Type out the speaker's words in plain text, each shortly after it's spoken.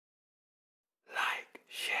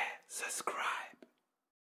subscribe.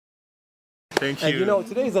 Thank you. And you know,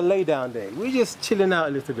 today's a lay down day. We're just chilling out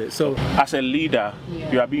a little bit. So, as a leader,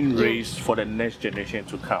 you are being raised for the next generation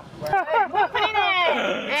to come.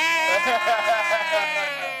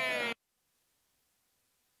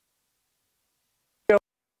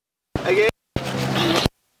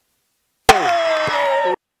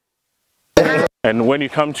 And when you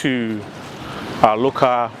come to our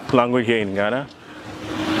local language here in Ghana,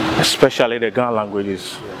 especially the Ghana language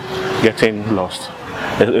is getting lost.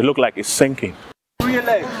 It looks like it's sinking. free your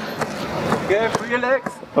legs. Okay, free your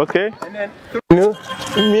legs. Okay. And then through.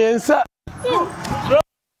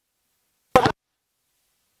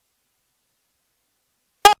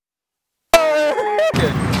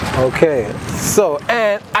 Okay, so,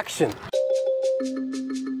 and action.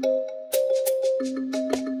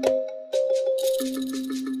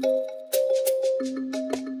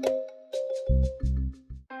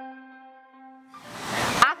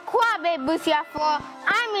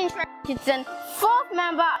 I'm in Richardson, 4th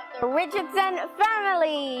member of the Richardson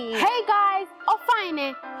family. Hey guys,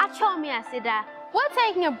 Ofine, Achomi Asida. We're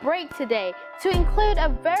taking a break today to include a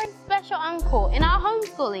very special uncle in our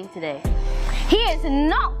homeschooling today. He is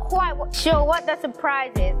not quite sure what the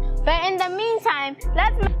surprise is, but in the meantime,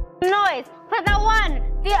 let's make noise for the one,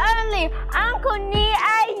 the only Uncle Nii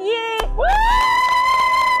Ayi.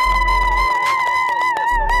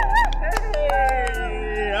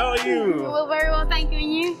 How are you? Well, very well, thank you.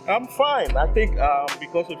 And you? I'm fine. I think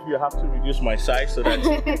because of you, I have to reduce my size so that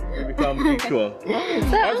we become equal.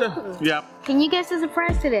 So, yeah. Can you guess the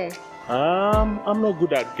surprise today? I'm not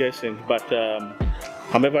good at guessing, but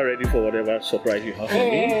I'm ever ready for whatever surprise you have for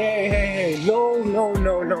me. Hey, no.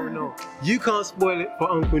 You can't spoil it for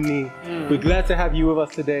Uncle Nii. We're glad to have you with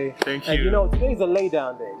us today. Thank you. And you know, today's a lay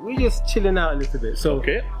down day. We're just chilling out a little bit. So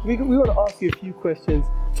we want to ask you a few questions,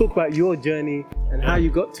 talk about your journey and how you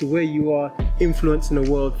got to where you are, influencing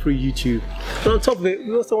the world through YouTube. And on top of it,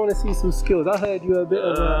 we also want to see some skills. I heard you're a bit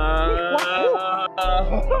of a...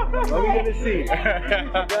 What are we going to see?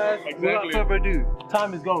 Guys, without further ado,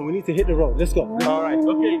 time is gone. We need to hit the road. Let's go. All right.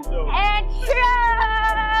 Okay. So. Extra!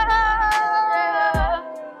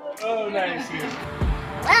 Oh, nice.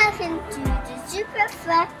 Welcome to the super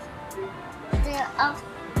fast of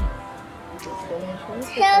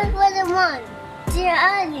Tales for the One, dear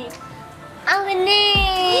Annie, Uncle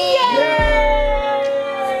Nii.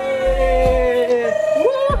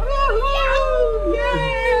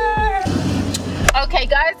 Okay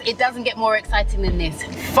guys, it doesn't get more exciting than this.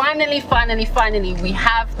 Finally, we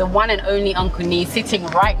have the one and only Uncle Nii sitting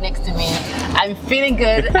right next to me. I'm feeling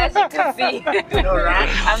good, as you can see.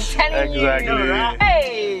 I'm telling you.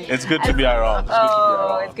 Hey! It's good to be around.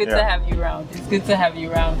 It's good to have you around. It's good to have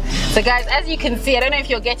you around. So guys, as you can see, I don't know if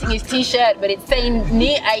you're getting his t-shirt, but it's saying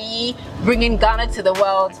Nii Ayi, bringing Ghana to the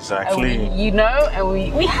world. Exactly. And you know, and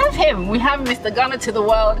we have him. We have Mr. Ghana to the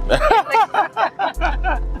world.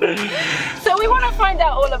 So we want to find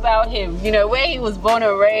out all about him. You know, where he was born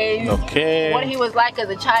and raised. Okay. What he was like as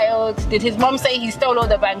a child. Did his mom say he stole all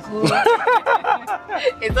the banku?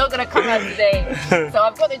 It's all going to come out today. So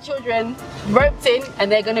I've got the children roped in and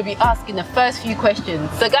they're going to be asking the first few questions.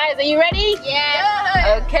 So guys, are you ready?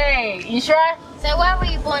 Yeah. Okay. You sure? So where were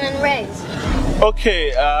you born and raised?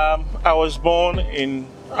 Okay, I was born in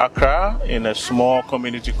Accra in a small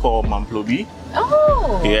community called Mamplobi.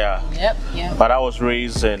 Oh. Yeah. Yep. But I was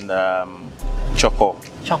raised in Choco.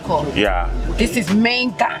 Yeah. This is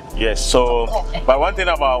main Ghana. Yes. So, but one thing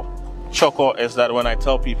about Choco is that when I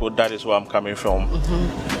tell people that is where I'm coming from,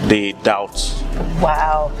 they doubt.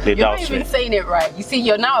 Wow. They You're doubt not even me. saying it right. You see,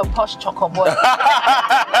 you're now a posh Choco boy.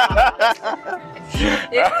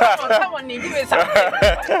 Come on, give me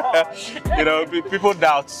something. You know, people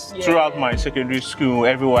doubt throughout my secondary school.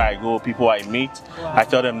 Everywhere I go, people I meet, I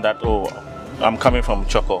tell them that, oh, I'm coming from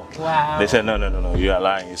Choco. Wow. They say, no, you are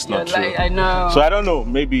lying. It's not true. I know. So I don't know,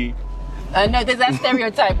 maybe. No, there's that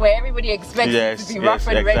stereotype where everybody expects you to be rough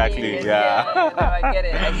and ready. Exactly, And yeah. No, I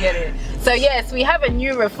get it. So yes, we have a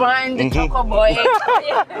new refined Choco boy.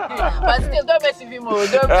 But still, don't mess with him more.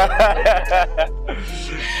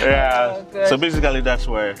 Yeah. Oh, so basically, that's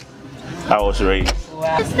where I was raised. Wow.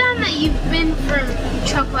 I understand that you've been from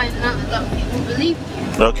Choco and not a lot of people believe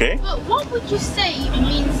you. Okay. But what would you say it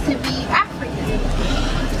means to be African?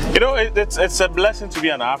 You know, it's a blessing to be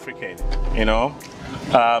an African, you know.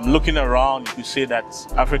 Looking around, you could say that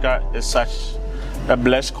Africa is such a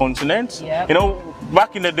blessed continent. Yep. You know,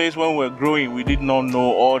 back in the days when we were growing, we did not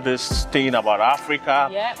know all this thing about Africa.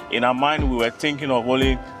 Yep. In our mind, we were thinking of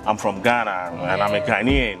only, I'm from Ghana and I'm a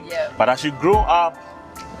Ghanaian. Yep. But as you grow up,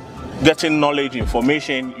 getting knowledge,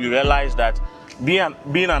 information, you realize that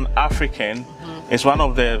being an African is one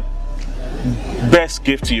of the best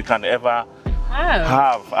gift you can ever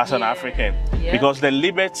have as an African, because the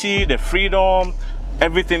liberty, the freedom,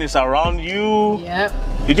 everything is around you.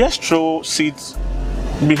 You just throw seeds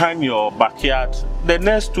behind your backyard. The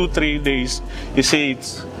next 2-3 days, you see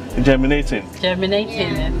it's germinating.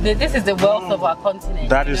 This is the wealth of our continent.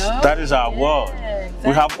 That is our world. Exactly.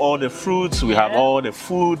 We have all the fruits, we have all the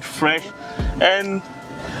food fresh, and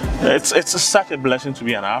it's such a blessing to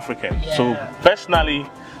be an African. So personally,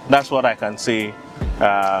 that's what I can say,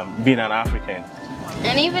 being an African.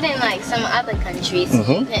 And even in like some other countries, you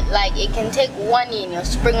can, like it can take 1 year and your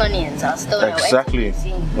spring onions are still exactly.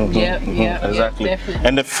 Exactly.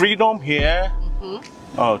 And the freedom here,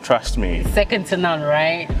 oh, trust me, second to none,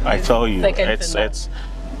 right? I tell you, it's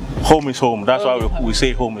home is home. That's why we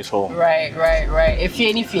say home is home. Right. If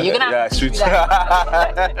you're gonna have to sweet.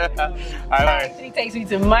 That actually takes me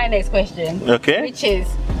to my next question, which is,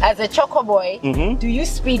 as a Choco boy, do you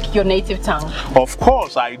speak your native tongue? Of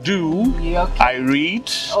course I do. I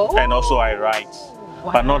read and also I write,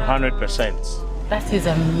 but not 100%. That is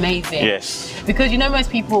amazing. Yes. Because you know, most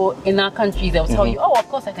people in our countries, they'll tell you, oh, of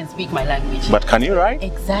course I can speak my language. But can you write?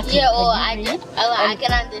 Exactly. Yeah, I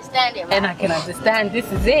can understand it. Right? And I can understand,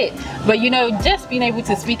 this is it. But you know, just being able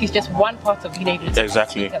to speak is just one part of being able to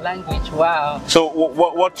speak a language. Wow. So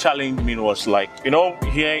what challenged me was, like, you know,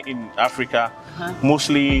 here in Africa,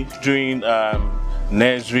 mostly during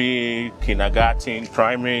nursery, kindergarten,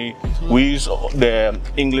 primary, we use the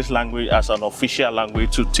English language as an official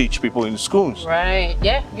language to teach people in schools. Right.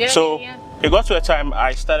 So it got to a time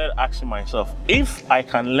I started asking myself, if I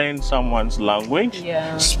can learn someone's language,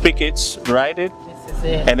 speak it, write it,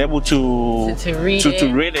 and able to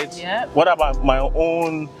read it, what about my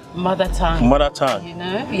own mother tongue? You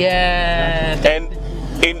know? And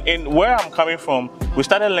in where I'm coming from, we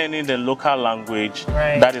started learning the local language,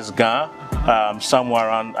 that is Ga. Somewhere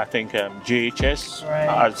around, I think, JHS,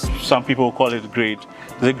 as some people call it grade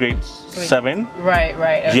 7? Right.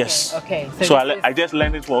 Okay. Yes. Okay. So I just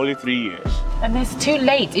learned it for only 3 years. And it's too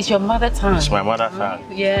late. It's your mother tongue. It's my mother tongue.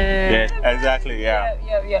 Yeah. Exactly. Yeah.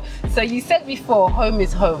 So you said before, home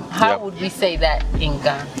is home. How would we say that in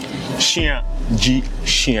Ghana? Shia, G,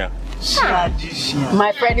 Shia.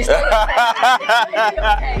 My friend is still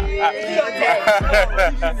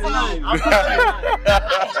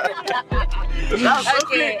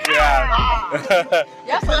okay.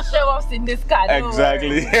 You have some show-offs in this car.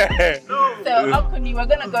 Exactly. So, Uncle Nii, we're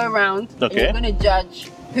gonna go around and we're gonna judge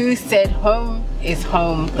who said home is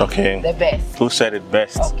home the best. Who said it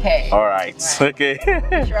best? Okay. All right. Okay.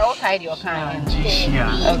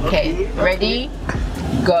 Okay. Ready?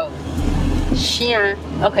 Go. Shia.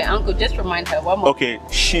 Okay, Uncle, just remind her one more. Okay,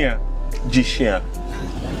 Shia, G Shia.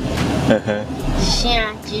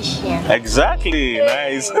 Shia, G Shia. Exactly.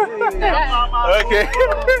 Nice. Okay.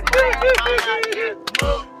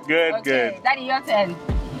 Good. Daddy, your turn.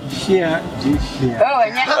 Shia, G Shia. Oh,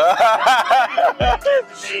 and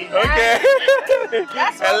okay.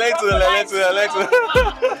 A little.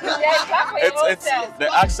 It's the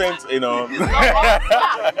accent, you know.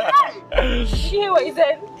 Hear what he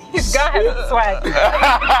said? He's got a swag.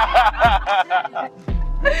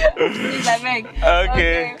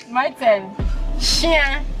 Okay, my turn.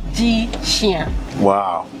 Shia, G, Shia.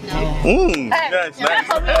 Wow. Nice.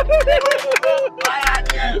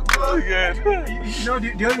 Good. You know,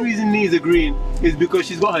 the only reason Nii is agreeing is because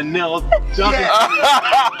she's got her nails. No.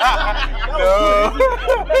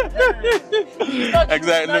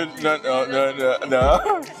 Exactly. No.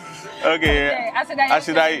 Okay.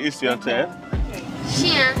 Ashida, it's your turn.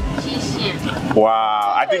 Shia, G, Shia.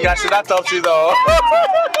 Wow. I think Ashida tops it all.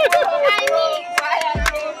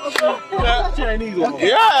 Chinese one.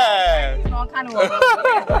 Yeah.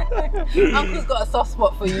 Uncle's got a soft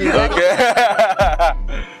spot for you. Okay.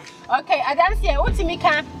 Okay, Adansia, what's your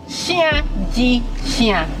Mika? Shia, G,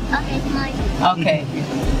 Shia. Okay.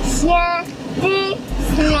 Shia, G,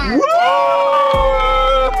 Shia.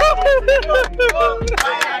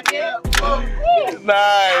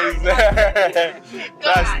 Nice.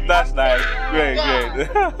 That's nice. Great.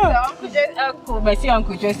 So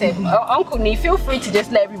Uncle Joseph, Uncle Nii, feel free to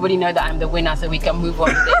just let everybody know that I'm the winner so we can move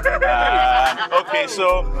on. Okay,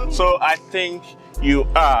 so I think you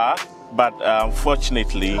are, but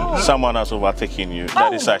unfortunately, someone has overtaken you.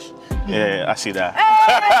 That is Ashida.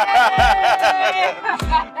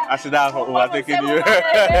 Ashida has overtaken you.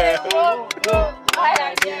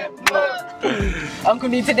 Uncle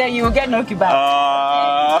Nii, today you will get Noki back.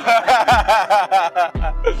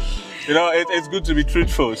 You know, it's good to be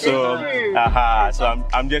truthful. So, so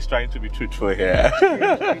I'm just trying to be truthful here.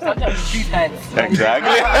 Sometimes truth hurts.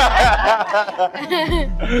 Exactly.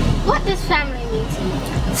 What does family mean to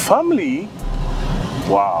you? Family?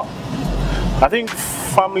 Wow. I think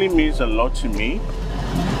family means a lot to me,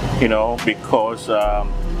 you know, because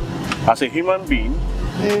as a human being,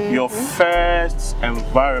 your first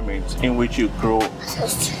environment in which you grow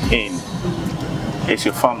in is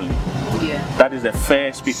your family. Yeah. That is the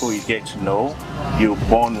first people you get to know, you're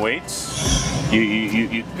born with,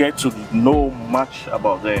 you get to know much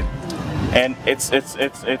about them. And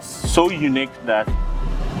it's so unique that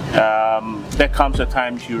there comes a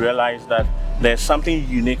time you realize that there's something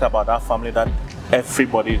unique about that family that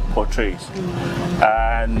everybody portrays.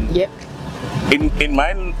 And in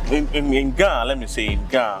Ghana, let me say in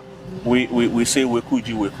Ghana, we say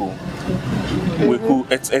wekuji weku. Weku,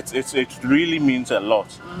 it really means a lot,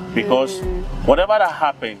 because whatever that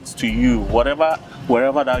happens to you,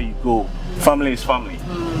 wherever that you go, family is family.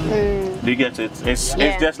 Do you get it? It's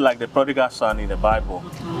just like the prodigal son in the Bible.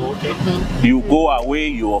 You go away,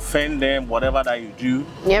 you offend them, whatever that you do,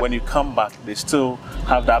 when you come back, they still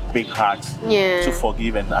have that big heart to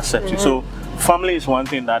forgive and accept you. So family is one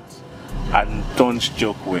thing that I don't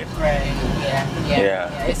joke with. Right.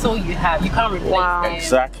 Yeah. It's all you have. You can't replace them.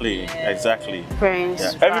 Exactly. Exactly. Friends.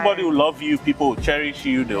 Everybody will love you. People will cherish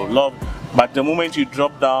you. They will love. But the moment you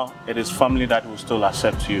drop down, it is family that will still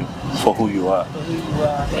accept you for who you are.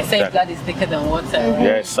 They say blood is thicker than water. Right?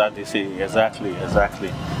 Yes, that they say. Exactly.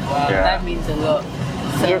 Wow, that means a lot.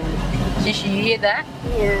 So, Shishi, you hear that?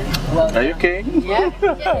 Yeah. Well, are you okay? Yeah.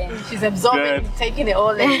 She's absorbing, taking it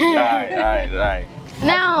all in. Right.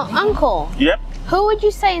 Now, Uncle. Yep. Who would you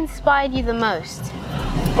say inspired you the most?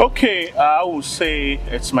 Okay, I would say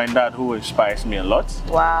it's my dad who inspires me a lot.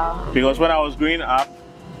 Wow. Because when I was growing up,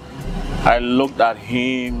 I looked at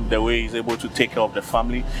him, the way he's able to take care of the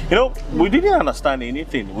family. You know, we didn't understand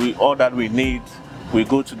anything. All that we need, we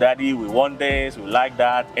go to daddy, we want this, we like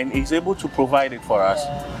that, and he's able to provide it for us.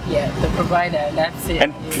 Yeah, the provider, that's it.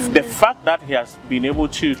 And the fact that he has been able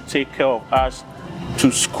to take care of us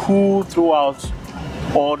to school throughout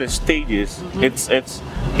all the stages,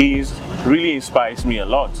 he's really inspires me a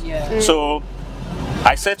lot. So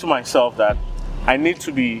I said to myself that I need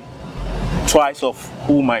to be twice of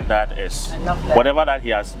who my dad is. Whatever that he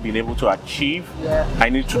has been able to achieve, I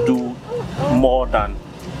need to do more than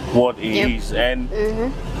what he is. And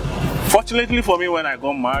fortunately for me, when I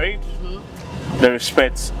got married, the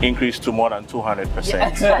respect increased to more than 200%.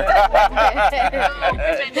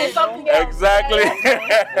 Exactly.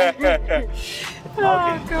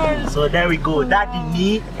 Oh, good. So there we go. Daddy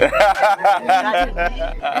Nii.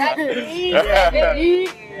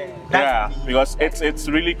 Yeah, because it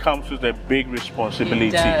really comes with a big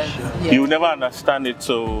responsibility. You never understand it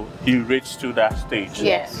till you reach to that stage.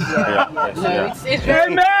 Yes. It's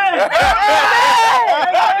very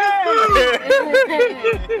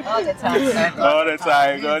all the time. All the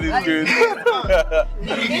time. God is good.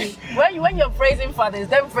 When you're praising fathers,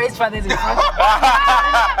 don't praise fathers in front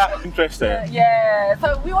of Interesting. Yeah.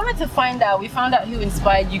 So we wanted to find out. We found out who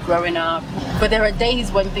inspired you growing up, but there are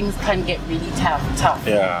days when things can get really tough.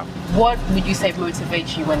 Yeah. What would you say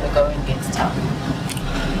motivates you when the going gets tough?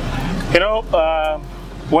 You know,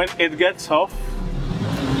 when it gets tough,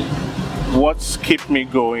 what's kept me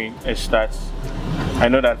going is that I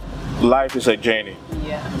know that life is a journey.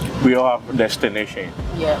 Yeah. We all have a destination.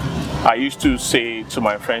 Yeah. I used to say to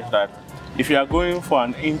my friends that if you are going for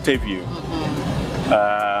an interview,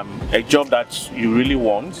 a job that you really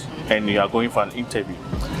want, and you are going for an interview,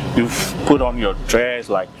 you put on your dress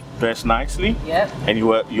nicely, and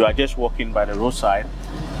you are just walking by the roadside,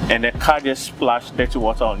 and the car just splashed dirty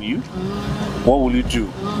water on you. What will you do?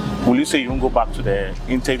 Will you say you won't go back to the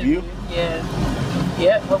interview?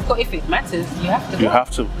 Yeah, of course, if it matters, you have to. You have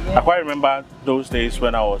to. I quite remember those days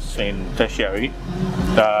when I was in tertiary.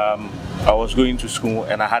 I was going to school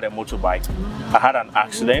and I had a motorbike. I had an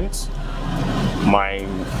accident. My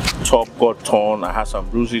top got torn. I had some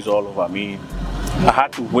bruises all over me. I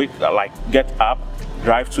had to get up,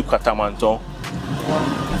 drive to Katamanton.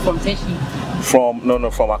 From Teshi?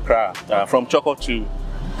 From Accra. From Choco to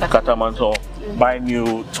Katamanton. Buy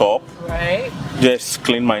new top. Right. Just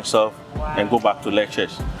clean myself and go back to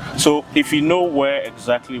lectures. So if you know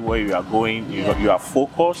exactly where you are going, you are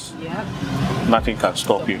focused, nothing can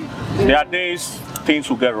stop you. There are days things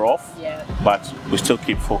will get rough, but we still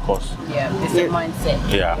keep focused. Yeah, it's a mindset.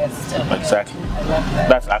 Yeah, exactly. I love that.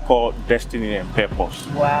 That's I call destiny and purpose.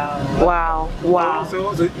 So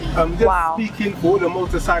just speaking for all the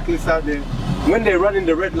motorcyclists out there, when they're running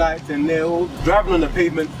the red lights and they're all driving on the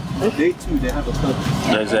pavement, they too, they have a purpose.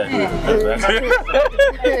 Exactly.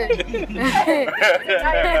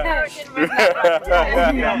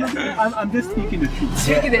 I'm just speaking the truth.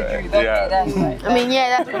 Speaking the truth, okay, that's right. I mean,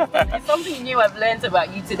 yeah, that's It's something new I've learned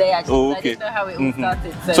about you today, actually. Oh, I okay. didn't know how it all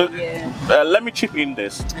started, so, So yeah. let me chip in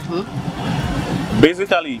this.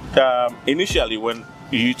 Basically, initially when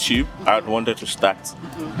YouTube I wanted to start,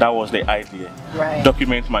 that was the idea. Right.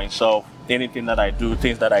 Document myself, anything that I do,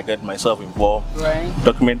 things that I get myself involved. Right.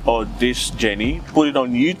 Document all this journey, put it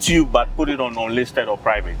on YouTube, but put it on unlisted or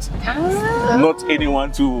private. Not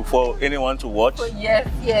for anyone to watch. Yes,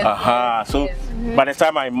 yes. So by the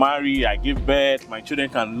time I marry, I give birth, my children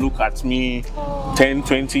can look at me 10,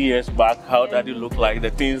 20 years back, how daddy looked like,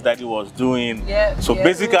 the things that he was doing. So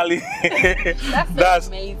basically, that's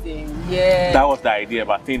amazing. Yeah. That was the idea,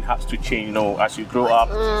 but things has to change, you know, as you grow up,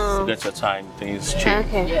 you get your time, things change.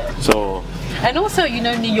 Yeah. So, and also, you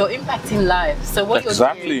know, you're impacting lives. So what you're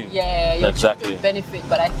doing, you're exactly. benefit,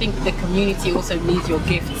 but I think the community also needs your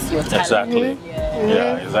gifts, your talent. Exactly.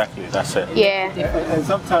 Yeah, exactly. That's it. yeah. And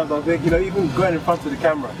sometimes I think, you know, even going in front of the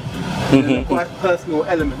camera, there's a quite personal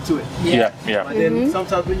element to it. Yeah. But then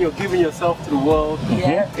sometimes when you're giving yourself to the world,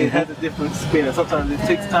 it has a different spin. And sometimes it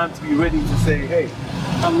takes time to be ready to say, hey,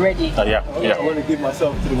 I'm ready. I want to give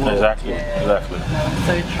myself to the world. Exactly. No,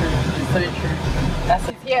 so true. So true. That's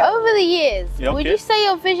it. Yeah. Over the years, Yeah, would okay. you say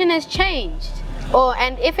your vision has changed?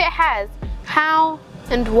 And if it has, how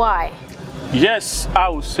and why? Yes, I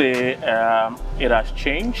would say it has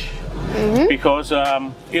changed because,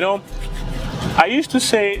 you know, I used to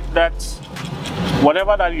say that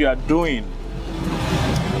whatever that you are doing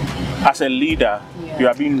as a leader, you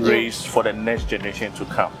are being raised for the next generation to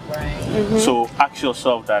come. Right. So ask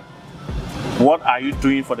yourself that, what are you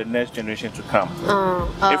doing for the next generation to come?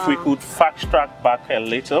 If we could fast track back a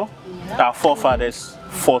little, our forefathers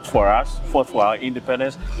fought for us, fought for our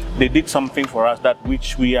independence. They did something for us that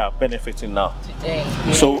which we are benefiting now. Today.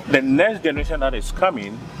 So the next generation that is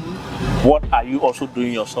coming, what are you also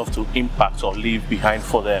doing yourself to impact or leave behind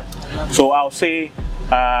for them? So I'll say,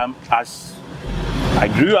 as I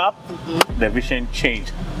grew up, the vision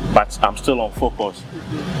changed, but I'm still on focus.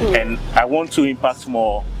 And I want to impact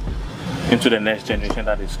more into the next generation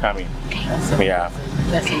that is coming. That's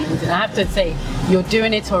amazing. I have to say, you're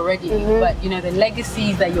doing it already, but you know, the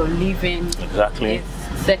legacies that you're leaving is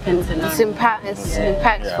second to none. It's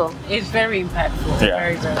impactful. It's very impactful.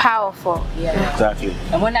 Very, very powerful. Yeah. Exactly.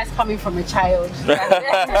 And when that's coming from a child.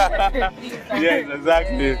 Yes,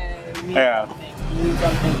 exactly.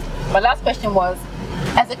 My last question was,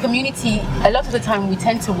 as a community, a lot of the time we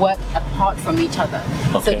tend to work apart from each other.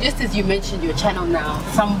 So just as you mentioned your channel now,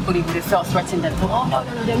 somebody would have felt threatened and thought, oh no,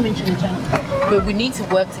 don't mention the channel. But we need to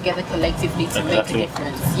work together collectively to make a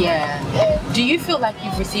difference. Yeah. Do you feel like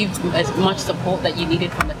you've received as much support that you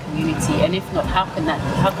needed from the community? And if not, how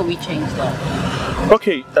can we change that?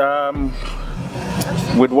 Okay.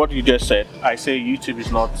 With what you just said, I say YouTube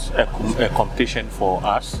is not a competition for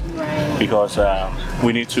us, because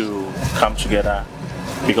we need to come together,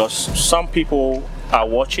 because some people are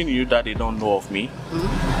watching you that they don't know of me,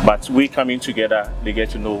 but we coming together, they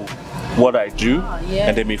get to know what I do,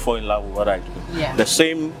 and they may fall in love with what I do. The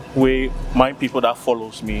same way my people that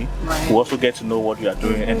follows me will also get to know what you are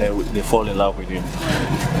doing, and they fall in love with you.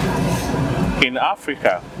 In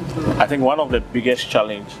Africa, I think one of the biggest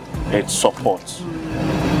challenge is support.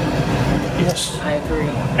 Yes, I agree.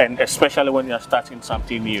 And especially when you are starting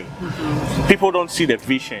something new, people don't see the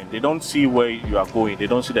vision, they don't see where you are going, they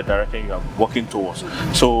don't see the direction you are walking towards.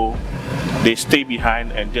 So they stay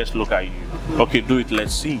behind and just look at you. Okay, do it,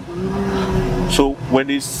 let's see. So when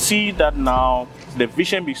they see that now the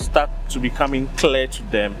vision start to becoming clear to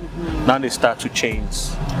them, now they start to change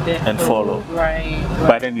and follow.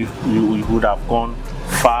 But then you would have gone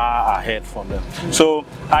far ahead from them. So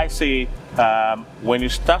I say, when you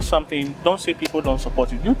start something, don't say people don't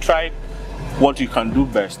support you. You try what you can do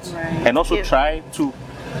best, and also try to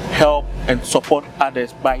help and support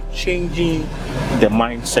others by changing the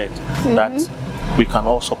mindset that we can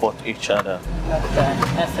all support each other. Love that.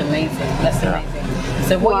 That's amazing. That's amazing.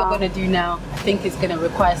 So what you're going to do now, I think it's going to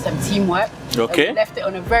require some teamwork. Okay. We left it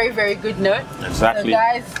on a very, very good note. Exactly. So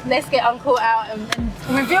guys, let's get Uncle out and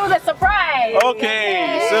reveal the surprise.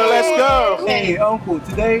 Okay, so let's go. Hey Uncle,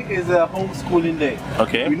 today is a homeschooling day.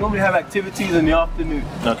 Okay. We normally have activities in the afternoon.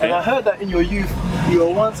 Okay. And I heard that in your youth, you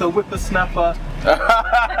were once a whippersnapper. No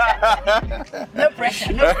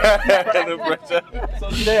pressure. No pressure. No pressure. So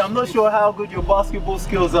today, I'm not sure how good your basketball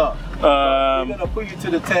skills are. We're going to put you to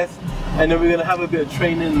the test, and then we're going to have a bit of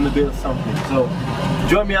training and a bit of something. So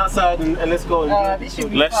Join me outside and let's go.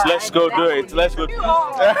 Let's go do it. Let's go. You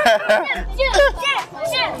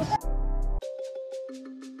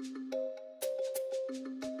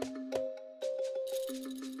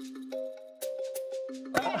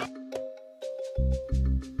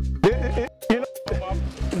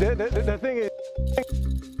know, the thing is.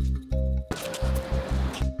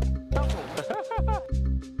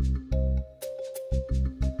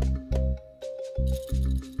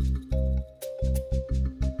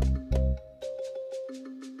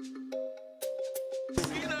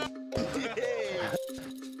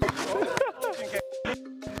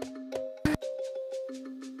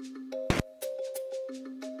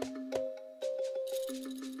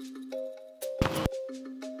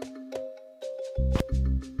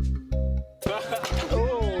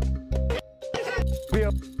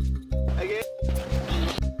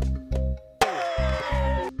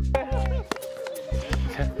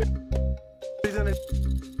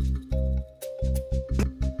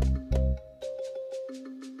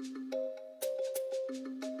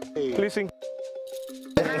 Please sing.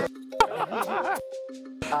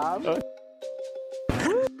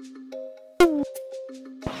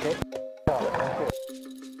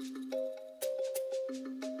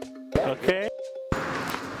 Okay.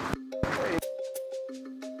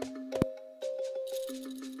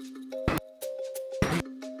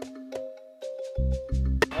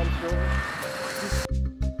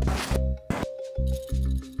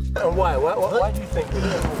 And why? Why do you think it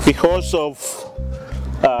is? Because of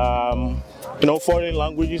you know, foreign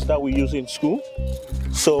languages that we use in school,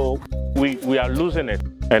 so we are losing it.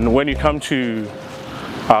 And when you come to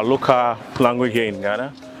our local language here in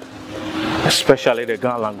Ghana, especially the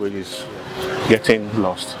Ghana language, is getting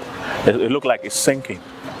lost. It looks like it's sinking,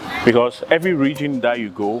 because every region that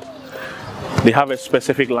you go, they have a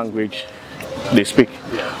specific language they speak.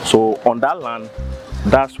 So on that land,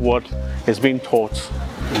 that's what is being taught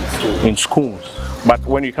in schools. But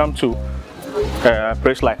when you come to a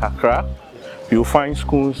place like Accra, you'll find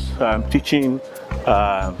schools teaching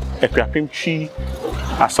Ekrapim Chi,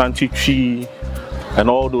 Asante Chi, and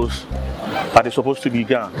all those that is supposed to be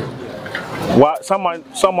Ghana.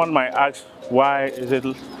 Someone might ask, why is it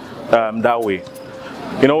that way?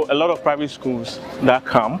 You know, a lot of private schools that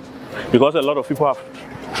come, because a lot of people have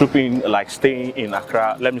trooping, like staying in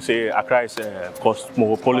Accra. Let me say Accra is a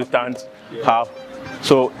cosmopolitan hub.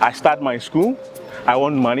 So I start my school, I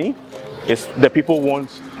want money. It's the people want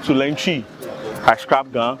to learn Chi. I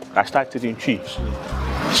scrap gun, I start teaching Chi.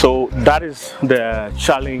 So that is the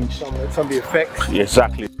challenge. Some of the effects.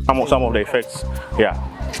 Exactly. Some of the effects. Yeah.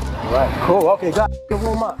 All right. Cool. Okay, guys,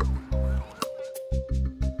 warm up.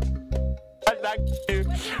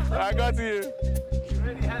 I got you.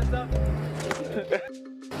 Ready? Hands up.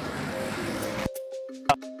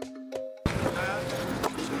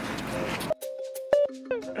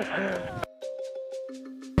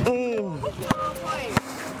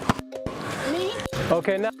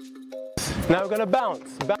 Okay, now we're gonna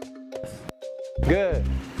bounce. Good.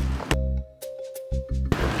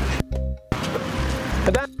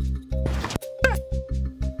 And then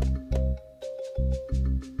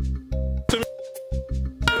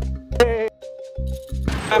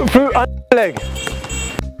through under leg.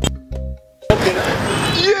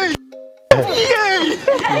 Yay! Yay!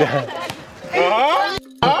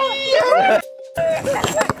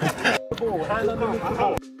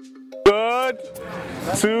 Good.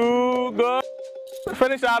 2, good.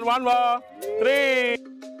 Finish out. 1 more. 3.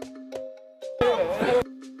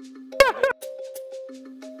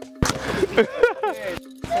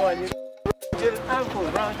 Ankles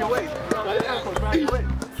round your waist. Ankles round your waist.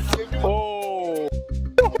 Oh.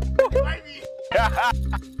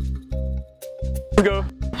 Go.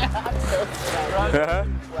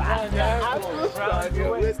 Round your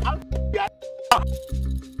waist.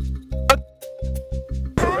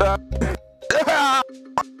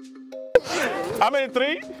 How many?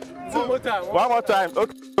 3? One more time. One more time.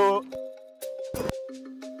 Okay. So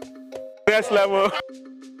next level.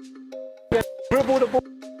 Dribble the ball.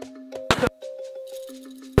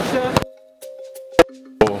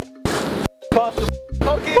 Pass the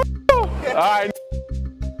ball. Okay. All right.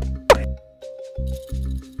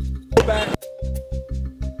 Back.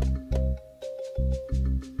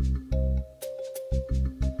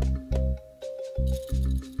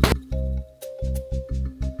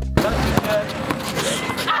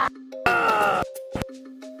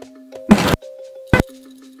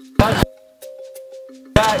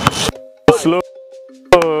 Slow.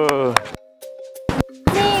 Okay.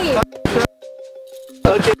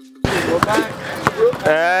 Go back.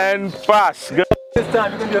 And pass. Good. This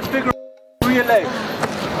time you're gonna do a figure. Free your legs.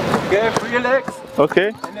 Okay, free your legs.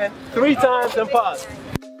 Okay. And then 3 times and pass.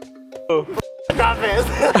 Oh. That's it.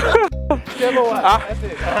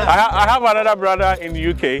 I have another brother in the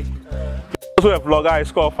UK. He's also a vlogger.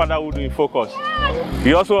 It's called Fatherhood in Focus.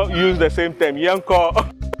 He also used the same term. Young call.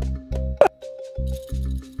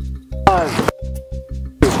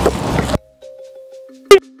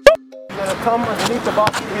 You're gonna come underneath the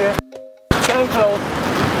basket here, stand close,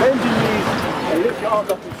 bend your knees, and lift your arms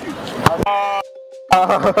up and shoot.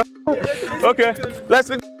 Okay, let's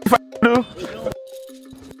see if I do.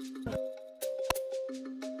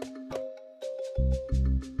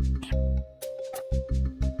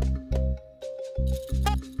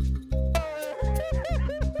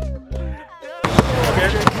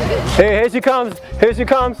 Hey, here she comes. Here she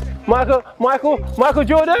comes. Michael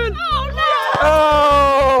Jordan. Oh no!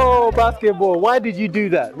 Oh, basketball. Why did you do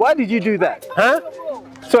that? Why did you do that? Huh?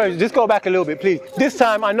 Sorry, just go back a little bit, please. This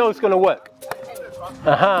time I know it's gonna work.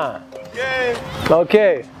 Okay.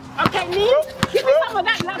 Okay, Nii, give me some of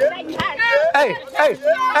that love that you had.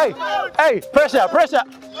 Hey, pressure.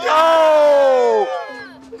 Oh!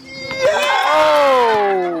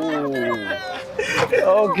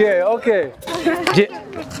 Oh! Okay.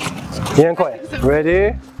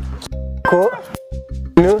 Ready? Cool.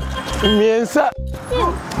 Yeah.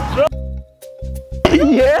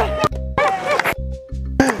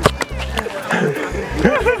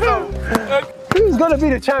 Who's gonna be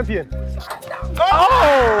the champion?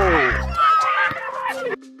 Oh!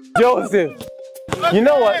 Joseph. You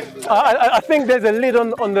know what? I think there's a lid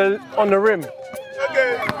on the rim.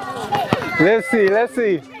 Okay. Let's see.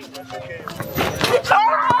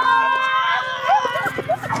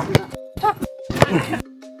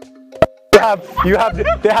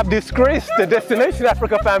 They have disgraced the Destination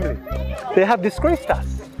Africa family. They have disgraced us.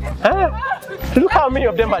 Huh? Look how many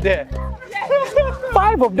of them are there.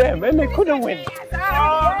 5 of them, and they couldn't win.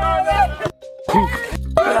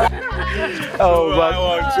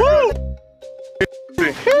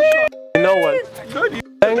 You know what?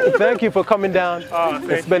 Thank you for coming down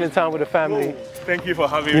and spending time with the family. Thank you for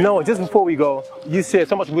having me. You know what? Just before we go, you shared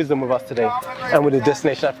so much wisdom with us today and with the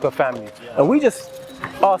Destination Africa family. And we just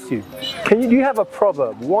ask you, do you have a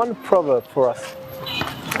proverb, one proverb for us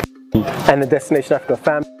and the Destination Africa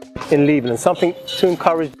family in leaving, and something to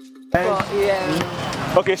encourage?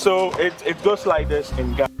 Okay, so it goes like this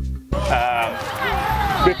in Ghana.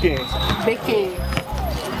 Baking.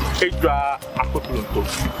 Edra akopulunto.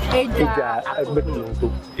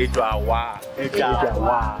 Edra wa.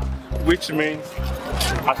 Which means,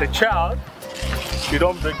 as a child, you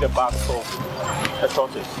don't break the back of a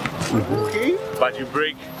tortoise, but you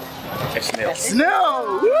break a snail.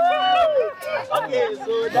 Okay,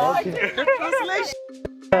 so that's the translation.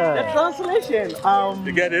 The translation.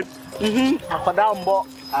 You get it?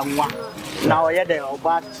 Now I the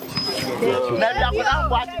obat.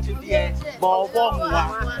 Yes.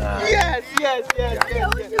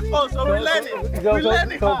 Oh, so we're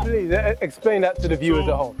learning. So please explain that to the viewers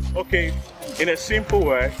at home. Okay, in a simple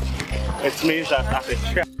word, it means that as a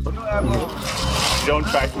child, don't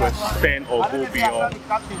try to extend or go beyond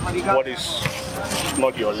what is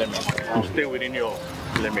not your limit. Stay within your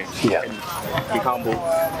limits and be humble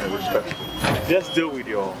and respectful. Just deal with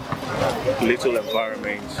your little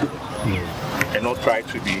environment and not try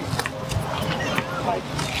to be like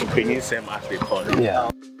opinion same as they call it. Yeah.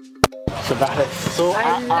 So that is so.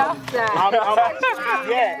 I love that.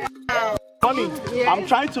 Mommy, I'm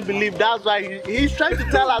trying to believe that's why he's trying to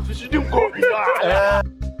tell us we shouldn't go beyond.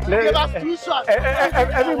 Give us 2 shots.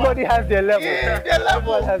 Everybody has their level. Their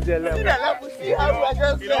level. Everyone has their level. See their level. See how we are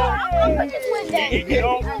just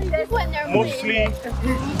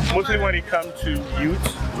mostly when it comes to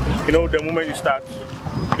youth, you know, the moment you start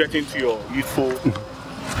getting to your youthful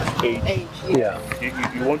age,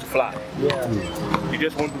 you want to fly. You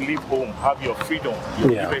just want to leave home, have your freedom, your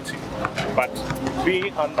liberty. But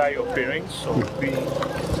being under your parents or being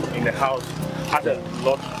in the house has a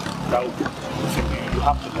lot that you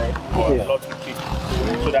have to learn, or a lot to teach,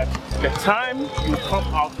 so that the time you come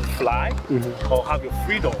out to fly or have your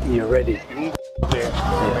freedom, you're ready. You won't go there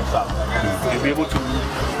mess up. You'll be able to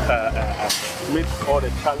meet all the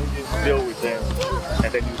challenges, deal with them,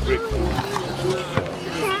 and then you break through.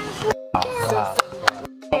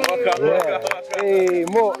 Welcome. Hey,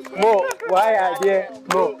 more. Why are there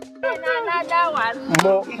more? Another one.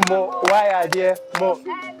 More. Why are there more?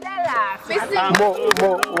 More.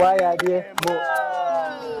 Why are there more?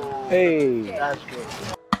 Hey. That's good.